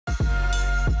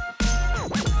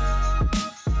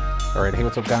All right, hey,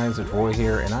 what's up guys? It's Roy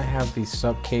here, and I have the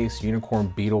Supcase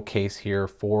Unicorn Beetle case here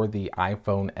for the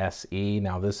iPhone SE.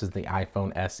 Now this is the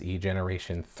iPhone SE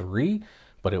Generation 3,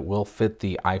 but it will fit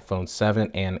the iPhone 7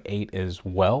 and 8 as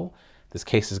well. This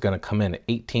case is gonna come in at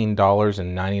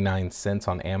 $18.99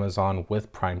 on Amazon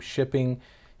with Prime shipping.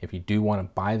 If you do wanna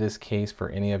buy this case for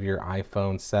any of your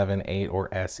iPhone 7, 8,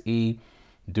 or SE,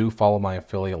 do follow my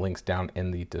affiliate links down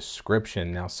in the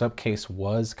description. Now, Supcase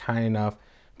was kind enough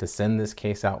to send this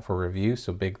case out for review,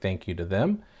 so big thank you to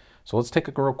them. So let's take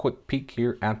a real quick peek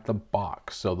here at the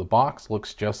box. So the box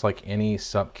looks just like any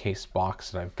Supcase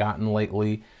box that I've gotten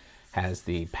lately. Has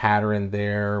the pattern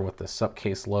there with the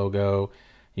Supcase logo,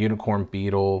 Unicorn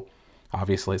Beetle.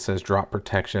 Obviously it says drop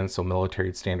protection, so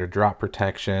military standard drop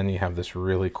protection. You have this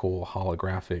really cool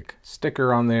holographic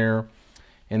sticker on there.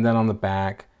 And then on the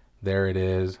back, there it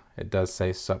is. It does say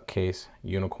Supcase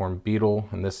Unicorn Beetle,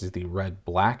 and this is the red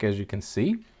black, as you can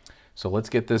see. So let's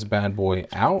get this bad boy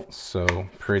out. So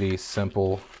pretty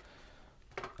simple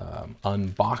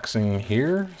unboxing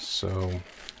here. So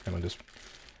I'm gonna just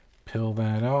peel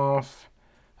that off.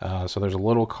 So there's a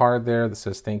little card there that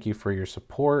says thank you for your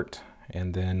support.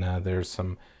 And then there's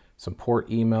some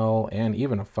support email and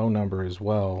even a phone number as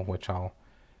well, which I'll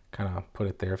kind of put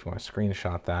it there if you want to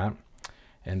screenshot that.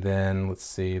 And then let's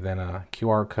see, then a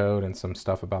QR code and some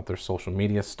stuff about their social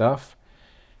media stuff.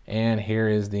 And here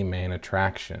is the main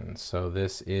attraction. So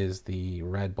this is the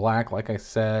red black, like I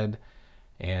said,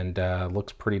 and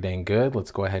looks pretty dang good. Let's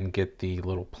go ahead and get the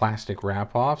little plastic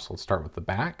wrap off. So let's start with the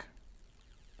back.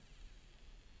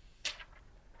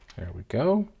 There we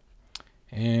go.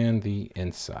 And the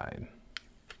inside.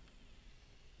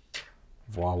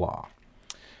 Voila.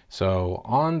 So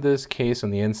on this case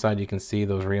on the inside, you can see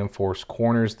those reinforced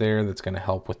corners there. That's going to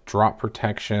help with drop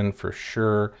protection for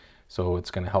sure. So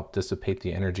it's going to help dissipate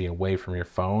the energy away from your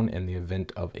phone in the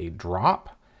event of a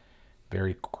drop.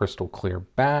 Very crystal clear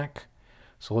back.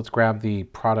 So let's grab the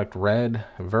product red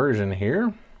version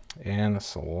here and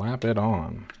slap it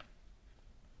on.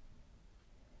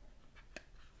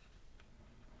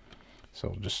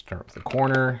 So just start with the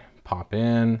corner, pop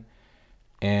in,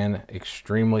 and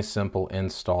extremely simple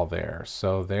install there.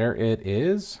 So there it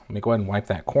is. Let me go ahead and wipe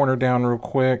that corner down real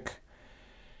quick.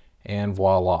 And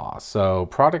voila. So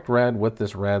product red with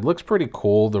this red looks pretty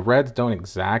cool. The reds don't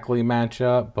exactly match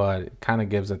up, but it kind of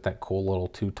gives it that cool little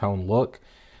two-tone look.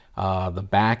 The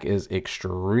back is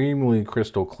extremely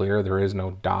crystal clear. There is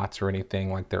no dots or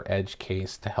anything like their edge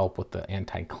case to help with the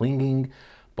anti-clinging.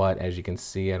 But as you can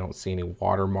see, I don't see any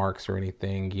watermarks or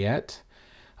anything yet.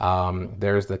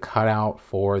 There's the cutout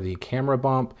for the camera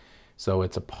bump. So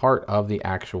it's a part of the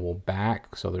actual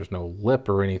back. So there's no lip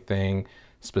or anything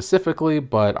specifically,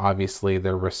 but obviously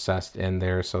they're recessed in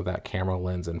there so that camera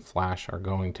lens and flash are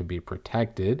going to be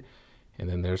protected. And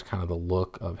then there's kind of the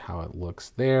look of how it looks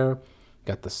there.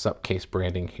 Got the Supcase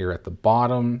branding here at the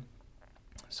bottom.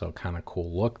 So kind of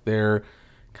cool look there.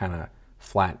 Kind of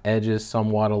flat edges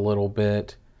somewhat a little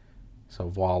bit. So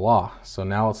voila. So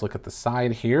now let's look at the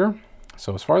side here.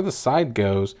 So as far as the side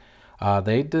goes,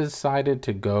 they decided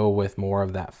to go with more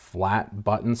of that flat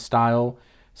button style.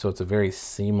 So it's a very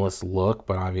seamless look,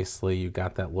 but obviously you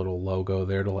got that little logo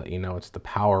there to let you know it's the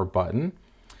power button.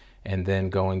 And then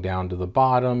going down to the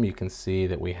bottom, you can see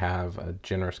that we have a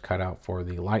generous cutout for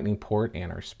the lightning port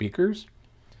and our speakers.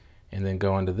 And then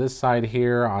going to this side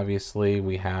here, obviously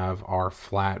we have our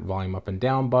flat volume up and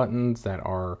down buttons that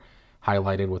are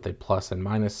highlighted with a plus and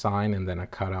minus sign, and then a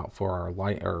cutout for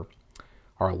our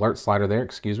our alert slider there,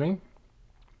 excuse me.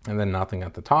 And then nothing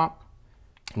at the top.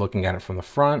 Looking at it from the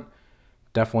front,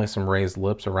 definitely some raised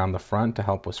lips around the front to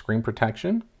help with screen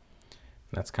protection.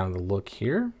 That's kind of the look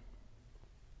here.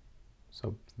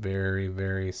 So very,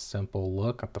 very simple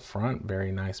look at the front.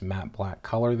 Very nice matte black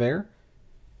color there.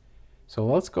 So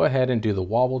let's go ahead and do the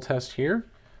wobble test here.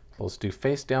 So let's do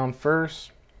face down first.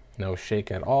 No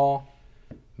shake at all.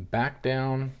 Back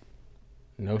down.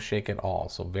 No shake at all.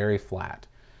 So very flat.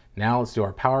 Now let's do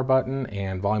our power button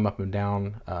and volume up and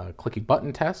down clicky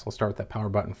button test. We'll start with that power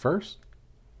button first.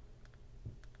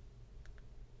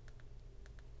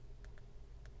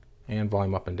 And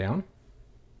volume up and down.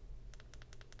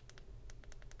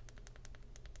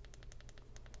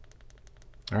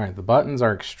 All right, the buttons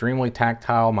are extremely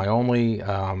tactile. My only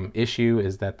issue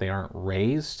is that they aren't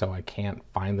raised, so I can't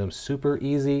find them super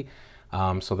easy.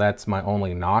 So that's my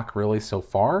only knock really so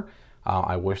far.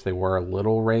 I wish they were a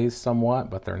little raised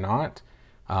somewhat, but they're not.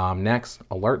 Next,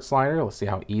 alert slider. Let's see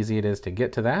how easy it is to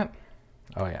get to that.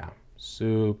 Oh yeah,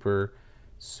 super,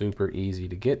 super easy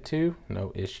to get to.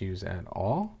 No issues at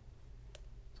all.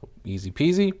 So easy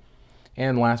peasy.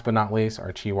 And last but not least,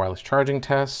 our Qi wireless charging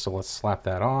test. So let's slap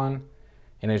that on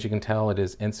And as you can tell, it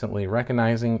is instantly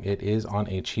recognizing it is on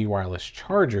a Qi wireless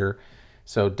charger.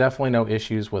 So definitely no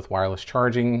issues with wireless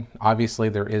charging. Obviously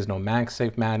there is no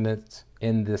MagSafe magnets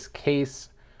in this case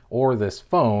or this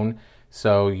phone.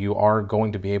 So you are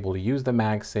going to be able to use the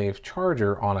MagSafe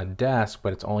charger on a desk,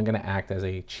 but it's only going to act as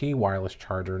a Qi wireless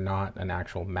charger, not an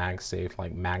actual MagSafe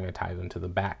like magnetized into the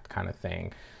back kind of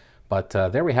thing. But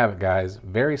there we have it, guys.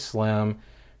 Very slim,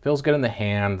 feels good in the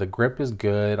hand. The grip is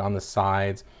good on the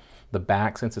sides. The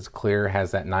back, since it's clear,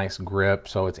 has that nice grip,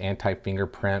 so it's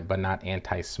anti-fingerprint but not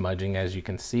anti-smudging, as you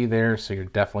can see there. So you're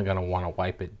definitely going to want to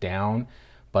wipe it down,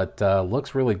 but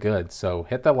looks really good. So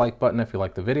hit that like button if you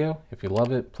like the video. If you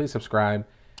love it, please subscribe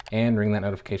and ring that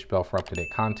notification bell for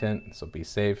up-to-date content. So be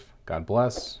safe. God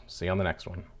bless. See you on the next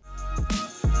one.